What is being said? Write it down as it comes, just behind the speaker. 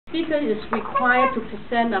speaker is required to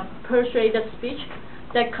present a persuasive speech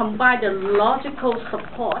that combines the logical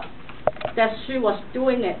support that she was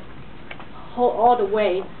doing it all the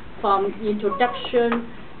way from introduction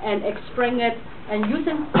and explaining it and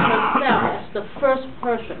using herself as the first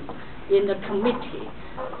person in the committee.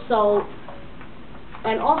 So,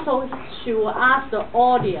 and also she will ask the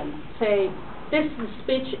audience, say, this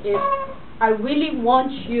speech is, I really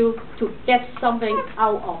want you to get something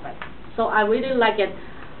out of it. So I really like it.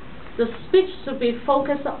 The speech should be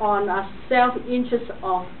focused on a self-interest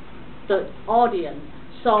of the audience.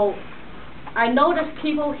 So I notice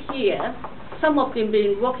people here, some of them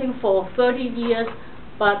been working for 30 years,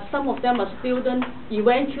 but some of them are students.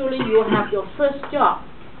 Eventually you have your first job.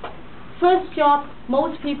 First job,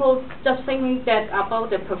 most people just thinking that about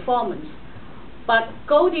the performance. But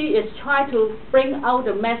Goldie is trying to bring out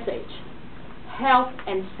the message, health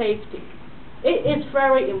and safety. It is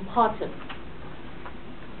very important.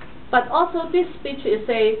 But also this speech is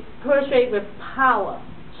a persuade with power.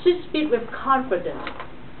 She speaks with confidence.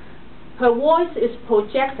 Her voice is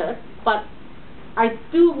projected, but I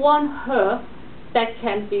do want her that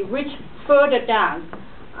can be reached further down.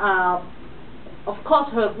 Of course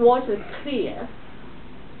her voice is clear,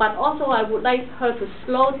 but also I would like her to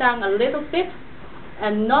slow down a little bit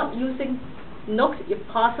and not using notes if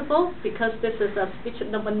possible, because this is a speech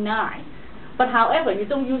number 9. But however, you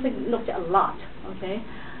don't use notes a lot, okay?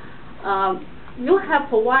 You have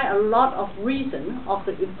provided a lot of reason of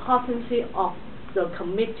the importance of the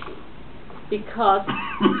committee, because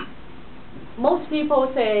most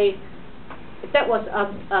people say that was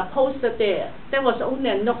a poster there, there was only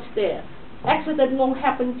a note there, accident won't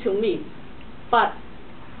happen to me, but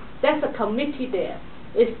there's a committee there.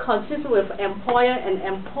 It consists with employer and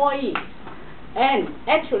employees, and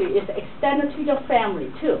actually it's extended to your family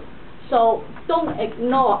too. So don't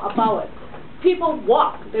ignore about it. People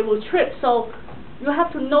walk, they will trip, so you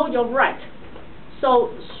have to know your right.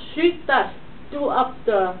 So she does do up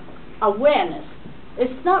the awareness.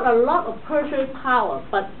 It's not a lot of personal power,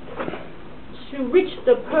 but she reached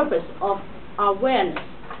the purpose of awareness.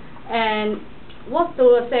 And what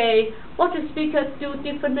do the speaker do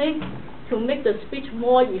differently to make the speech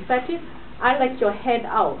more effective? I like your head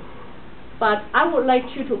out, but I would like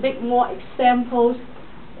you to make more examples,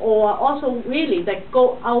 or also really that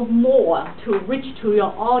go out more to reach to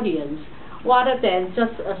your audience, rather than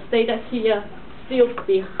just stay here still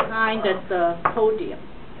behind the podium.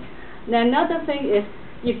 Now another thing is,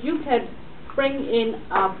 if you can bring in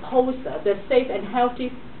a poster, the safe and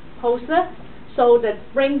healthy poster, so that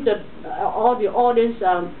bring all the audience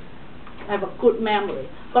have a good memory.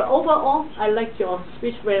 But overall, I like your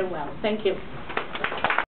speech very well. Thank you.